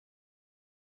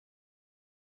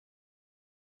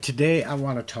Today, I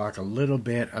want to talk a little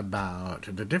bit about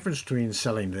the difference between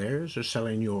selling theirs or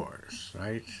selling yours,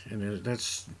 right? And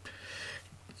that's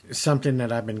something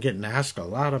that I've been getting asked a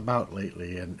lot about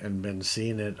lately, and been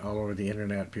seeing it all over the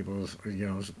internet. People,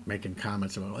 making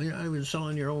comments about, oh, yeah, I've been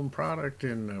selling your own product,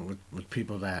 and with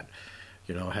people that,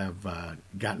 have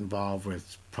got involved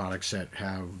with products that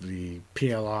have the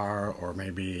PLR or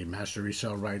maybe master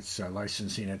resale rights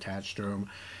licensing attached to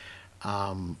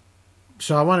them.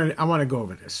 So I want to go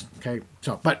over this. Okay.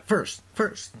 So, but first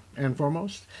and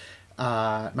foremost,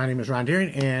 my name is Ron Deering,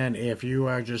 and if you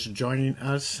are just joining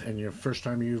us and your first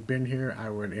time you've been here, I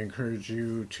would encourage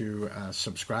you to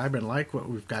subscribe and like what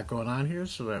we've got going on here,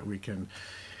 so that we can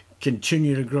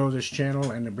continue to grow this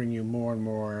channel and to bring you more and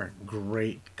more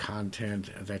great content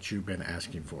that you've been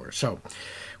asking for. So,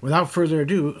 without further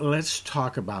ado, let's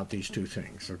talk about these two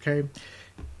things. Okay.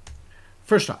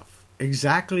 First off,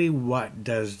 exactly what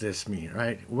does this mean,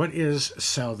 right? What is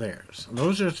sell theirs?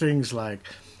 Those are things like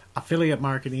affiliate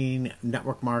marketing,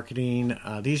 network marketing.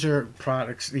 These are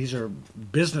products, these are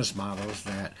business models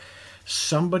that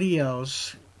somebody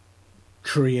else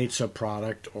creates a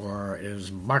product or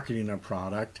is marketing a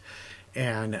product,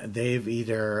 and they've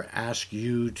either asked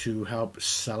you to help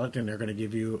sell it, and they're going to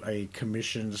give you a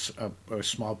commissions, a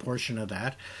small portion of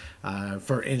that.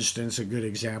 For instance, a good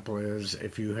example is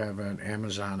if you have an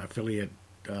Amazon affiliate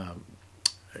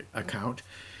account,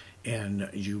 and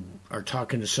you are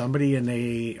talking to somebody and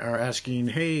they are asking,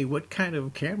 hey, what kind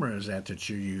of camera is that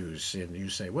you use? And you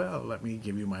say, well, let me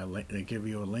give you my link. They give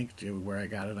you a link to where I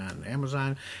got it on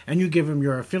Amazon, and you give them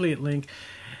your affiliate link,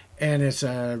 and it's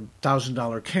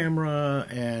 $1,000 camera,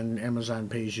 and Amazon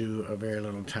pays you a very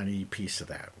little tiny piece of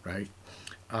that, right?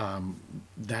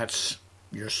 That's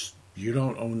you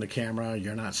don't own the camera.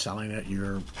 You're not selling it.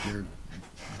 You're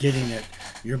getting it.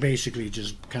 You're basically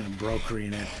just kind of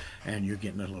brokering it, and you're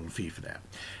getting a little fee for that.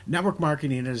 Network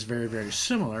marketing is very, very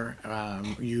similar.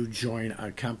 You join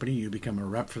a company, you become a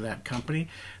rep for that company.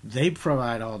 They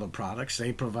provide all the products.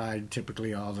 They provide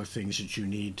typically all the things that you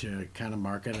need to kind of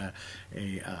market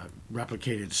a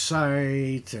replicated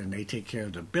site, and they take care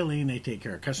of the billing, they take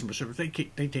care of customer service, they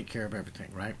take care of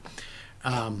everything, right?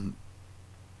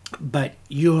 But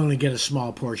you only get a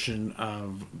small portion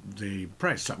of the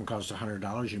price. Something costs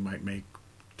 $100, you might make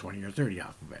 20 or 30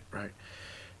 off of it, right?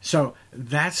 So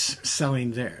that's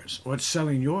selling theirs. What's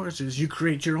selling yours is you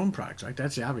create your own products, right?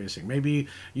 That's the obvious thing. Maybe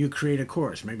you create a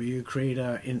course. Maybe you create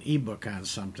an ebook on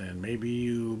something. Maybe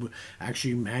you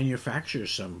actually manufacture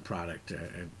some product.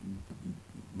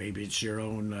 Maybe it's your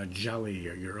own jelly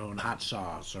or your own hot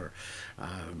sauce, or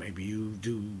maybe you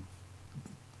do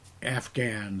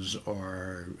Afghans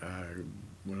or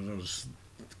one of those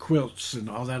quilts and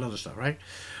all that other stuff, right?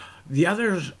 The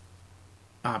other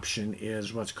option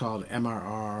is what's called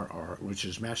MRR, or which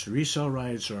is master resale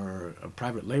rights or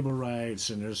private label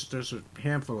rights, and there's a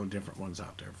handful of different ones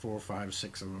out there, 4, 5,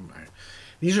 6 of them.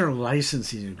 These are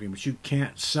licensing agreements. You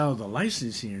can't sell the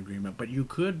licensing agreement, but you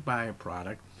could buy a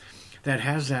product that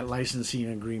has that licensing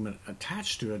agreement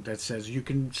attached to it that says you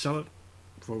can sell it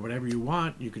for whatever you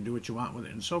want, you can do what you want with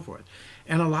it, and so forth.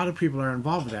 And a lot of people are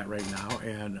involved with that right now,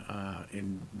 and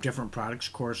in different products,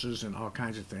 courses, and all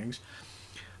kinds of things.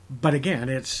 But again,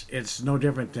 it's no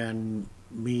different than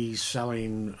me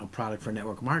selling a product for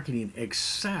network marketing,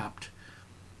 except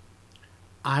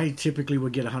I typically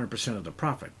would get 100% of the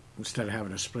profit instead of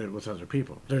having to split it with other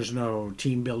people. There's no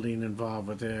team building involved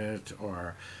with it,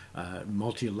 or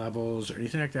multi-levels or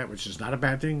anything like that, which is not a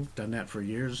bad thing. Done that for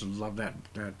years. Love that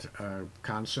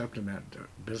concept and that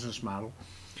business model.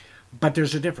 But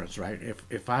there's a difference, right?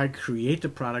 If I create the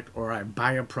product, or I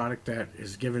buy a product that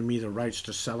is giving me the rights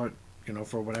to sell it,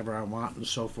 for whatever I want and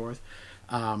so forth,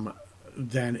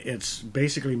 then it's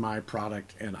basically my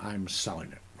product and I'm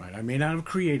selling it, right? I may not have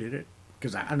created it,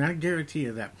 and I guarantee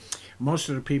you that most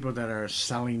of the people that are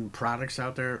selling products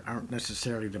out there aren't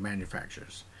necessarily the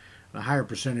manufacturers. The higher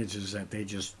percentage is that they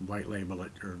just white label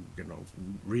it, or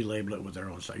relabel it with their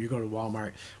own stuff. You go to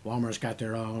Walmart, Walmart's got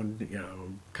their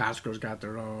own, Costco's got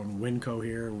their own, Winco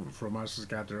here from us has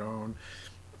got their own,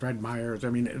 Fred Meyer's. I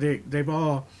mean, they've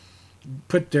all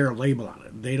put their label on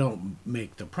it. They don't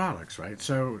make the products, right?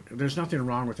 So there's nothing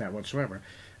wrong with that whatsoever.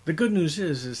 The good news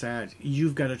is that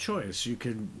you've got a choice. You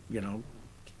can,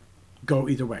 go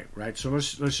either way, right? So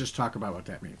let's just talk about what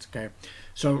that means, okay?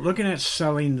 So looking at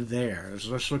selling theirs,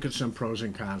 let's look at some pros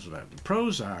and cons of that. The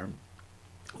pros are,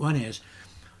 one is,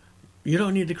 you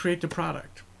don't need to create the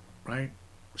product, right?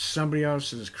 Somebody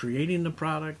else is creating the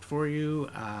product for you.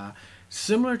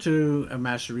 Similar to a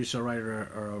master resale right,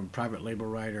 or a private label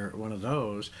right, or one of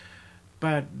those,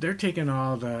 but they're taking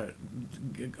almost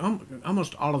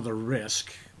all of the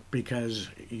risk because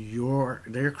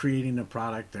they're creating the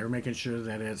product, they're making sure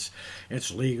that it's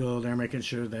legal, they're making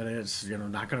sure that it's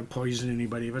not going to poison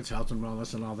anybody if it's health and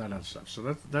wellness and all that other stuff.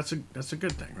 So that's a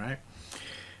good thing, right?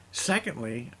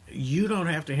 Secondly, you don't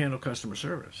have to handle customer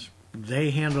service. They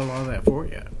handle all that for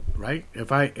you, right?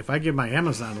 If I give my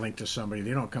Amazon link to somebody,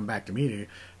 they don't come back to me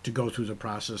to go through the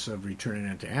process of returning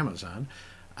it to Amazon.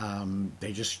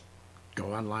 They just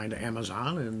go online to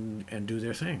Amazon and do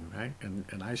their thing, right?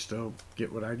 And I still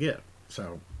get what I get.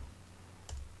 So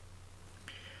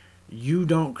you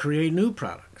don't create new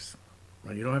products.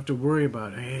 Right? You don't have to worry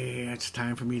about, hey, it's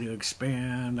time for me to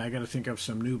expand. I got to think of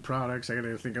some new products. I got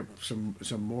to think of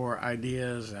some more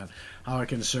ideas and how I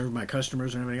can serve my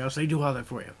customers and everything else. They do all that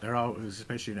for you. They're always,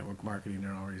 especially network marketing,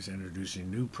 they're always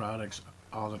introducing new products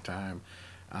all the time.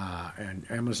 And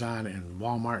Amazon and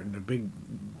Walmart and the big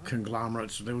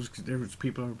conglomerates, there's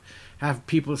people have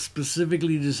people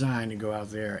specifically designed to go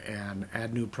out there and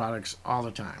add new products all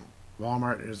the time.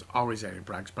 Walmart is always adding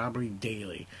products, probably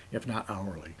daily, if not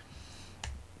hourly.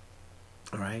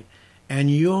 All right, and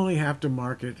you only have to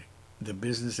market the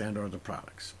business and or the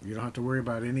products. You don't have to worry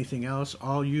about anything else.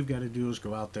 All you've got to do is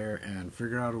go out there and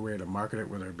figure out a way to market it,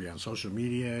 whether it be on social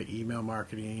media, email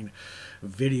marketing,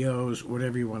 videos,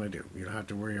 whatever you want to do. You don't have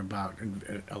to worry about,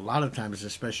 and a lot of times,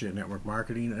 especially in network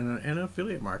marketing and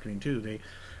affiliate marketing too,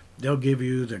 they'll give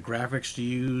you the graphics to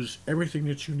use, everything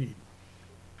that you need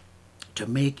to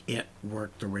make it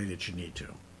work the way that you need to.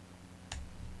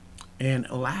 And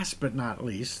last but not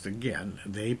least, again,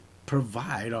 they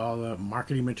provide all the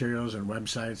marketing materials, and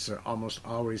websites are almost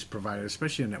always provided,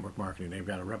 especially in network marketing. They've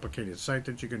got a replicated site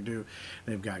that you can do.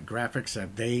 They've got graphics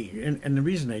that and the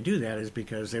reason they do that is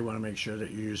because they want to make sure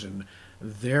that you're using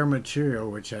their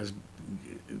material, which has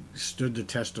stood the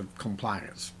test of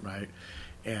compliance, right?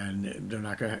 And they don't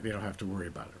have to worry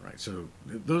about it, right? So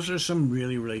those are some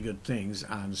really, really good things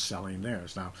on selling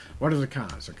theirs. Now, what are the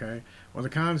cons, okay? Well, the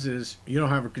cons is you don't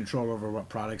have a control over what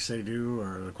products they do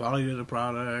or the quality of the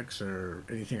products or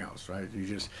anything else, right?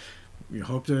 You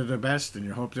hope they're the best, and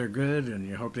you hope they're good, and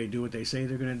you hope they do what they say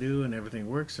they're going to do, and everything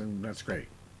works, and that's great.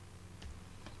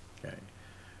 Okay,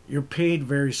 you're paid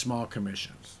very small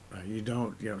commissions. Right? You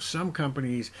don't, some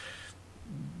companies,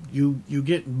 you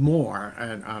get more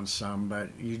on some, but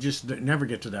you just never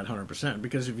get to that 100%,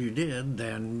 because if you did,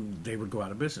 then they would go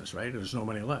out of business, right? There's no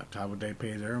money left. How would they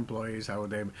pay their employees? How would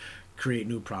they create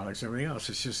new products and everything else?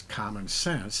 It's just common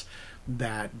sense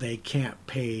that they can't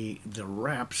pay the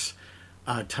reps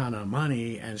a ton of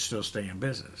money and still stay in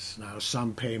business. Now,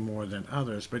 some pay more than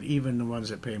others, but even the ones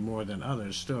that pay more than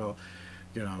others still,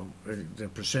 the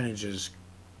percentage is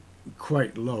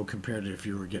quite low compared to if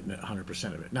you were getting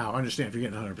 100% of it. Now, understand, if you're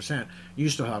getting 100%, you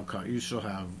still have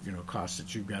costs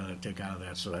that you've got to take out of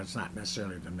that, so that's not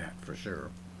necessarily the net for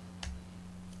sure.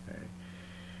 Okay.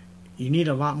 You need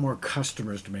a lot more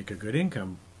customers to make a good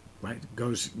income, right?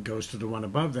 Goes to the one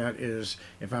above that is,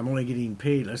 if I'm only getting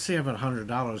paid, let's say I have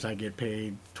 $100, I get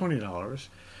paid $20.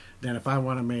 Then if I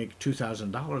want to make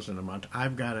 $2,000 in a month,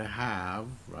 I've got to have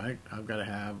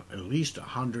at least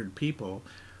 100 people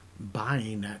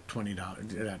buying that $20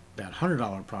 that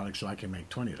 $100 product, so I can make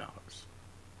 $20,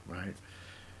 right?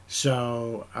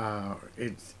 So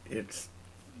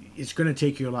it's going to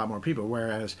take you a lot more people.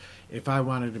 Whereas if I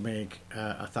wanted to make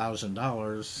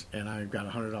 $1,000 and I've got a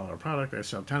 $100 product, I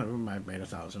sell 10 of them, I've made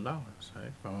 $1,000. Right?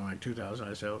 If I want to make 2,000,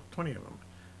 I sell 20 of them,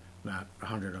 not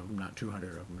 100 of them, not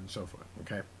 200 of them, and so forth.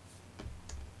 Okay.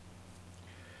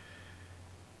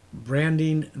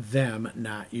 Branding them,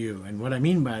 not you. And what I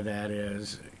mean by that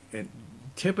is,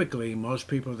 typically most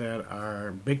people that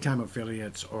are big time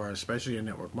affiliates, or especially in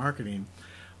network marketing,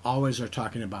 always are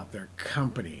talking about their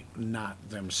company, not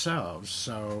themselves.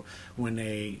 So when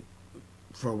they,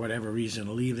 for whatever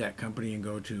reason, leave that company and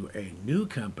go to a new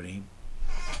company,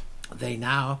 they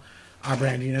now are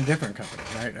branding a different company,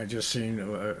 right? I just seen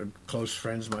my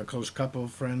close couple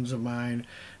of friends of mine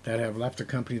that have left a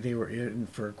company they were in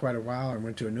for quite a while and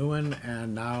went to a new one,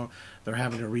 and now they're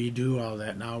having to redo all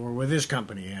that. Now we're with this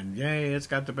company, and yay, it's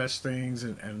got the best things,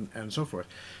 and so forth.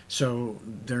 So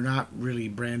they're not really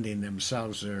branding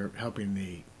themselves, they're helping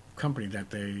the company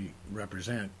that they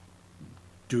represent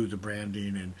do the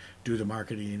branding and do the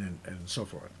marketing and so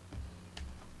forth.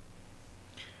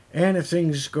 And if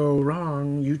things go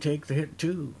wrong, you take the hit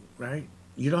too, right?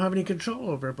 You don't have any control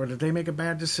over it, but if they make a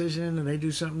bad decision and they do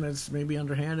something that's maybe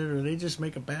underhanded, or they just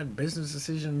make a bad business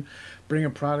decision, bring a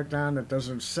product on that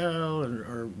doesn't sell,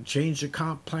 or change the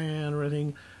comp plan or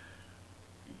anything,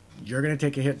 you're going to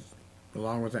take a hit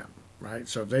along with them, right?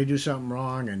 So if they do something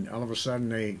wrong and all of a sudden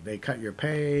they cut your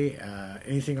pay,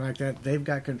 anything like that, they've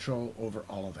got control over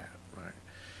all of that, right?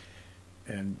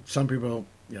 And some people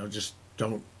just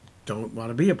don't want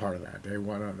to be a part of that.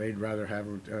 They'd rather have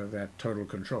that total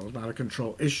control. It's not a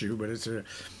control issue, but it's a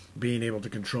being able to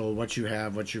control what you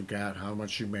have, what you've got, how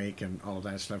much you make, and all of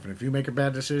that stuff. And if you make a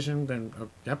bad decision, then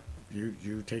yep,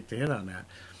 you take the hit on that.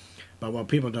 But what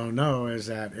people don't know is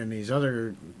that in these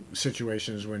other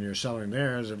situations when you're selling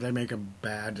theirs, if they make a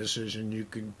bad decision, you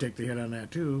can take the hit on that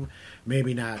too.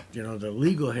 Maybe not, the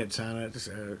legal hits on it,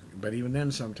 but even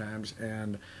then sometimes,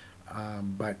 and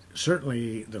but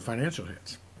certainly the financial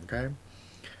hits. Okay,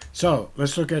 so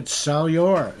let's look at sell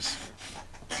yours.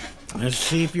 Let's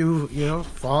see if you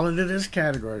fall into this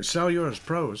category. Sell yours.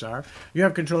 Pros are you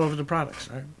have control over the products.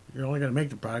 Right? You're only going to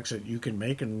make the products that you can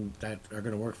make and that are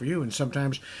going to work for you. And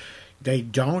sometimes they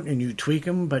don't, and you tweak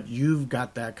them, but you've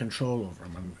got that control over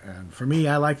them. And for me,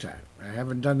 I like that. I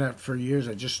haven't done that for years.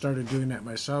 I just started doing that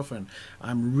myself, and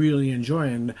I'm really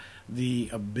enjoying the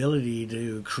ability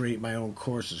to create my own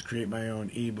courses, create my own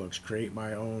ebooks, create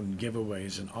my own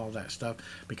giveaways, and all that stuff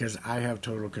because I have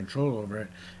total control over it.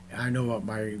 I know what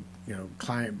my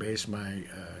client base, my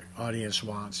audience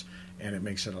wants, and it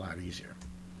makes it a lot easier.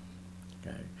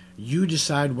 Okay, you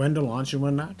decide when to launch and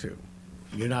when not to.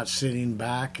 You're not sitting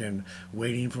back and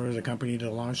waiting for the company to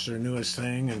launch their newest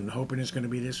thing and hoping it's going to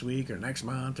be this week or next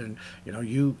month. And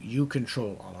you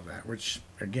control all of that, which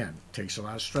again takes a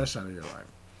lot of stress out of your life.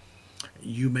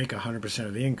 You make 100%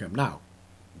 of the income. Now,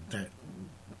 that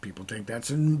people think that's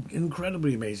an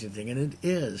incredibly amazing thing, and it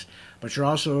is. But you're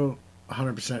also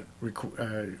 100%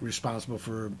 responsible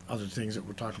for other things that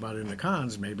we'll talk about in the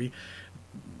cons. Maybe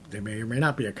they may or may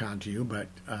not be a con to you, but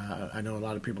I know a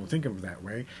lot of people think of it that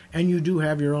way. And you do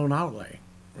have your own outlay,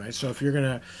 right? So if you're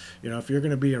gonna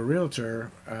be a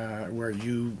realtor where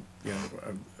you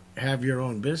have your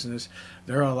own business,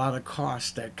 there are a lot of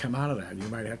costs that come out of that. You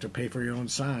might have to pay for your own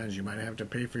signs. You might have to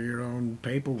pay for your own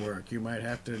paperwork. You might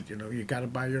have to, you got to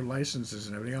buy your licenses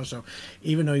and everything else. So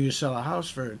even though you sell a house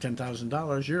for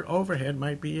 $10,000, your overhead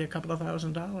might be a couple of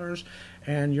 $1,000s,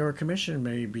 and your commission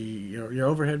may be, your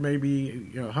overhead may be,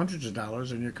 hundreds of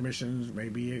dollars, and your commissions may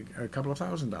be a couple of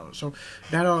 $1,000s. So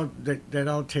that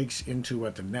all takes into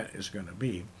what the net is going to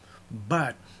be.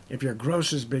 But if your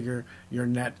gross is bigger, your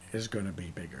net is going to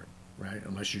be bigger, right?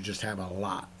 Unless you just have a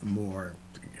lot more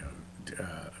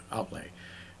outlay.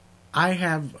 I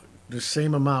have the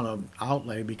same amount of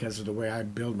outlay because of the way I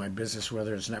build my business,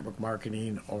 whether it's network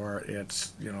marketing or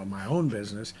it's my own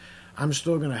business. I'm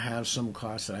still going to have some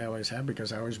costs that I always have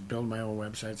because I always build my own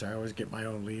websites. I always get my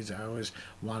own leads. I always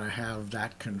want to have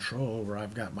that control where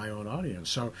I've got my own audience.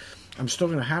 So I'm still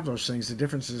going to have those things. The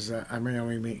difference is that I may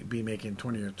only be making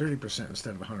 20 or 30%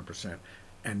 instead of 100%,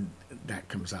 and that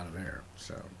comes out of there.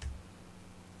 So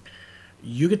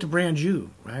you get to brand you,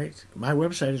 right? My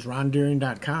website is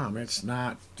rondeering.com. It's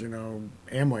not,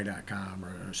 Amway.com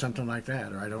or something like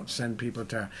that. Or I don't send people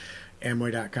to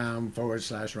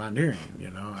Amway.com/Ron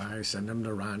Deering. I send them to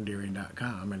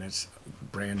rondeering.com, and it's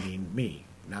branding me.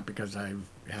 Not because I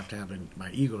have to have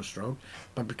my ego stroked,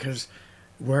 but because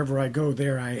wherever I go,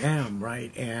 there I am,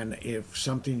 right? And if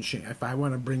I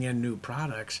want to bring in new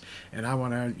products and I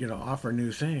want to, offer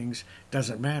new things,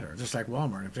 doesn't matter. Just like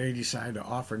Walmart, if they decide to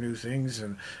offer new things,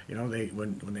 and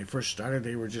when they first started,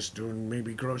 they were just doing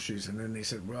maybe groceries, and then they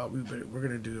said, well, we're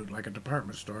going to do like a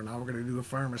department store. Now we're going to do a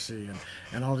pharmacy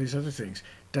and all these other things.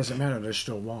 Doesn't matter. They're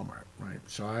still Walmart, right?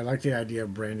 So I like the idea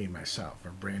of branding myself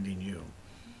or branding you.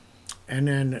 And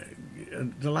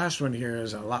then the last one here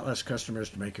is a lot less customers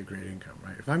to make a great income,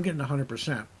 right? If I'm getting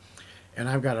 100% and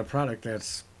I've got a product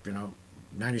that's,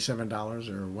 $97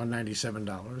 or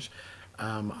 $197,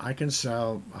 I can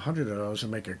sell 100 of those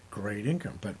and make a great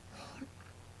income. But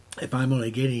if I'm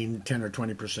only getting 10 or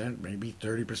 20%, maybe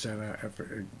 30% for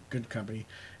a good company,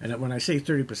 and when I say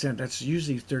 30%, that's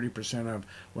usually 30% of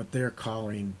what they're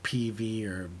calling PV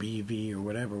or BV or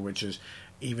whatever, which is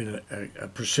even a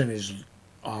percentage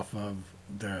off of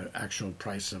the actual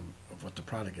price of what the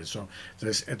product is. So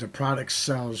if the product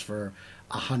sells for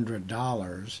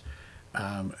 $100,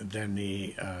 then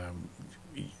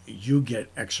you get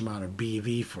X amount of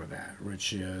BV for that,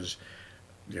 which is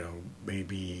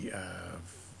maybe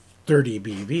 30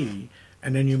 BV,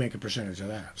 and then you make a percentage of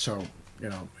that. So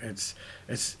it's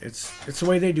the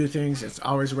way they do things. It's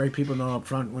always the way people know up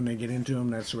front when they get into them.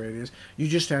 That's the way it is. You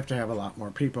just have to have a lot more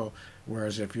people.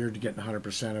 Whereas if you're getting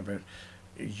 100% of it,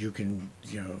 you can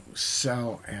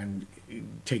sell and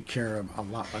take care of a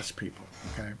lot less people.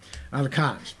 Okay. Now the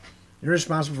cons. You're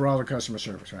responsible for all the customer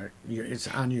service, right? It's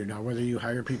on you. Now, whether you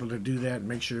hire people to do that and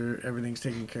make sure everything's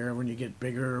taken care of when you get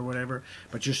bigger or whatever,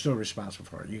 but you're still responsible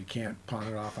for it. You can't pawn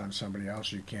it off on somebody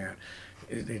else. You can't.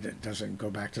 It doesn't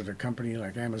go back to the company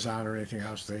like Amazon or anything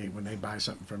else. When they buy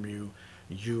something from you,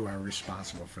 you are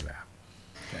responsible for that.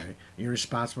 Okay, you're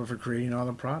responsible for creating all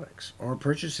the products or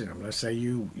purchasing them. Let's say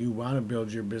you want to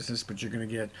build your business, but you're going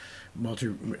to get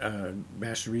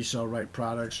master resale right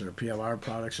products or PLR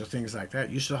products or things like that.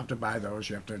 You still have to buy those.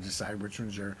 You have to decide which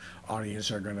ones your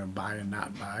audience are going to buy and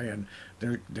not buy, and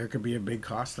there could be a big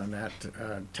cost on that.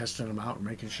 Testing them out and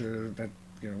making sure that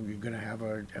you're going to have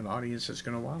an audience that's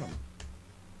going to want them.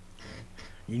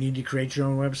 You need to create your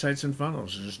own websites and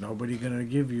funnels. There's nobody going to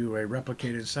give you a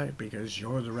replicated site because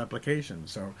you're the replication.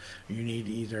 So you need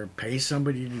to either pay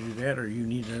somebody to do that or you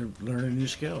need to learn a new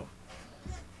skill.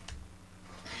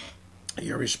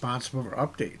 You're responsible for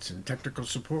updates and technical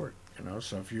support.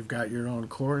 So if you've got your own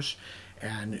course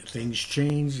and things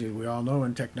change, we all know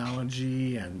in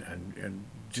technology and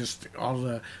just all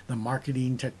the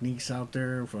marketing techniques out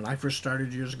there. When I first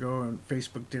started years ago, and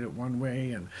Facebook did it one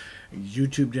way, and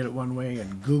YouTube did it one way,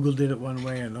 and Google did it one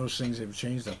way, and those things have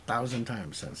changed 1,000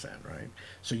 times since then, right?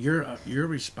 So you're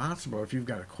responsible, if you've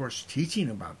got a course teaching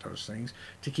about those things,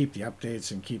 to keep the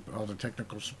updates and keep all the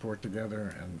technical support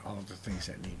together and all of the things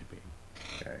that need to be.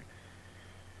 Okay.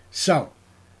 So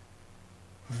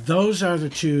those are the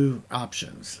two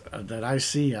options that I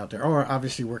see out there. Or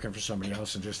obviously working for somebody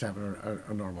else and just having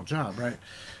a normal job, right?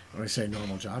 When I say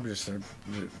normal job, just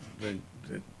the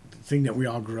thing that we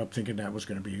all grew up thinking that was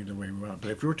going to be the way we went.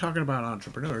 But if you're talking about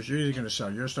entrepreneurs, you're either going to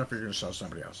sell your stuff or you're going to sell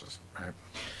somebody else's, right?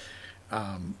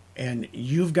 And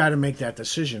you've got to make that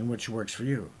decision which works for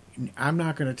you. I'm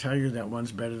not going to tell you that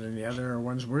one's better than the other or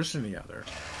one's worse than the other.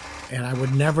 And I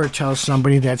would never tell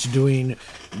somebody that's doing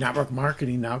network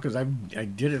marketing now, because I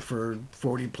did it for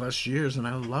 40 plus years and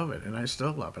I love it and I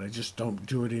still love it. I just don't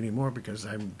do it anymore because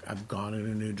I've gone in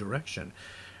a new direction.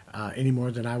 Any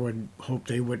more than I would hope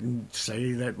they wouldn't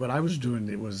say that what I was doing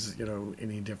it was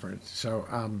any different. So,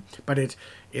 but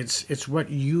it's what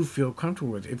you feel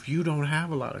comfortable with. If you don't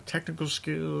have a lot of technical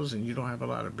skills and you don't have a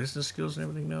lot of business skills and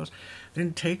everything else,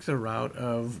 then take the route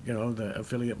of the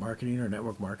affiliate marketing or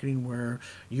network marketing, where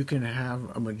you can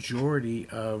have a majority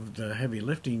of the heavy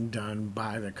lifting done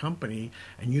by the company,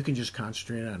 and you can just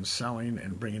concentrate on selling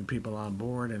and bringing people on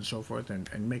board and so forth, and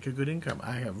make a good income.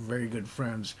 I have very good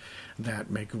friends that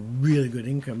make really good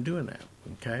income doing that.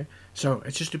 Okay, so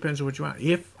it just depends on what you want.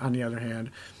 If, on the other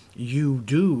hand, you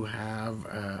do have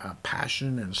a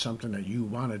passion and something that you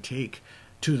want to take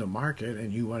to the market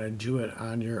and you want to do it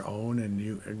on your own, and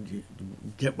you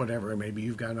get whatever, maybe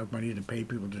you've got enough money to pay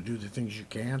people to do the things you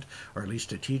can't, or at least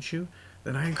to teach you,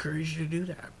 then I encourage you to do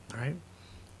that, right?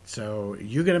 So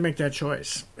you're going to make that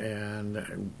choice,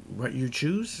 and what you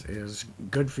choose is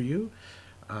good for you.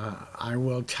 I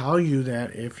will tell you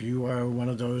that if you are one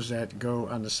of those that go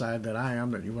on the side that I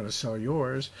am, that you want to sell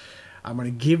yours, I'm going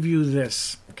to give you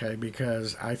this, okay,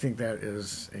 because I think that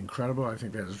is incredible. I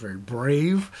think that is very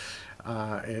brave.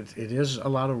 It is a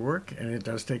lot of work, and it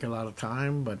does take a lot of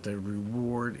time, but the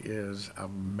reward is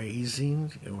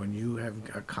amazing when you have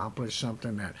accomplished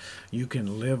something that you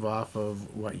can live off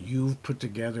of what you've put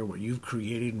together, what you've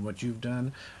created, and what you've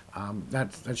done.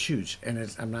 That's huge.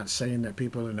 And I'm not saying that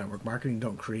people in network marketing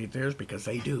don't create theirs, because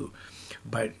they do.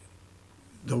 But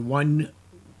the one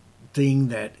thing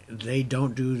that they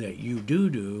don't do that you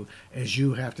do is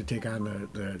you have to take on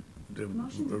the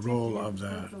role of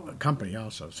the company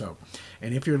also. So,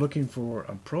 and if you're looking for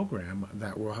a program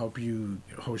that will help you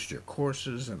host your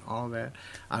courses and all that,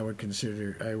 I would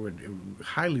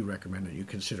highly recommend that you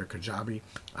consider Kajabi.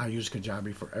 I use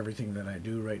Kajabi for everything that I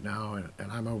do right now,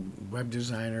 and I'm a web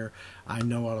designer. I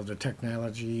know all of the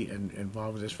technology and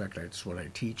involved with this. In fact, that's what I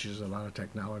teach, is a lot of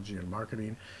technology and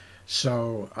marketing.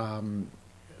 So,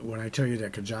 when I tell you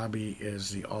that Kajabi is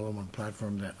the all-in-one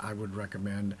platform that I would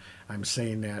recommend, I'm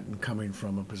saying that and coming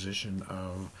from a position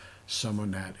of someone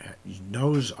that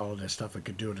knows all of that stuff and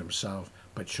could do it himself,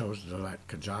 but chose to let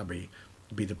Kajabi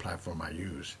be the platform I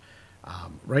use.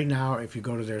 Right now, if you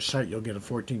go to their site, you'll get a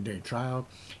 14-day trial.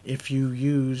 If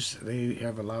you they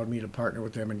have allowed me to partner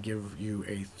with them and give you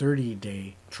a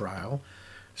 30-day trial.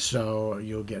 So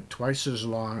you'll get twice as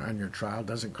long on your trial.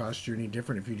 Doesn't cost you any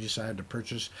different if you decide to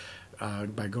purchase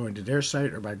by going to their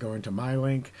site or by going to my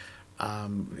link.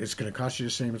 It's going to cost you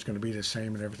the same. It's going to be the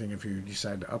same and everything if you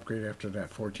decide to upgrade after that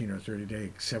 14 or 30 day,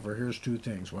 except for here's two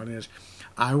things. One is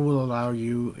I will allow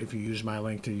you, if you use my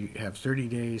link, to have 30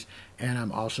 days, and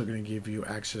I'm also going to give you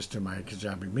access to my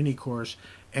Kajabi mini course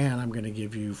And I'm going to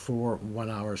give you 4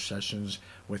 1-hour sessions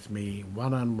with me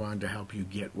one-on-one to help you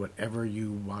get whatever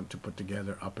you want to put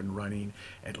together up and running,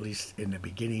 at least in the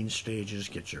beginning stages.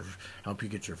 Help you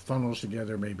get your funnels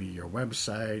together, maybe your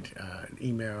website,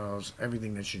 emails,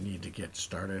 everything that you need to get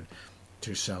started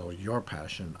to sell your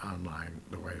passion online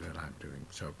the way that I'm doing.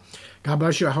 So God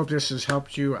bless you. I hope this has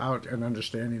helped you out in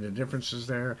understanding the differences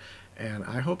there. And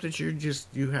I hope that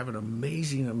you have an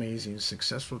amazing, amazing,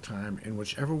 successful time in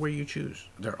whichever way you choose.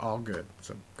 They're all good.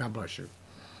 So God bless you.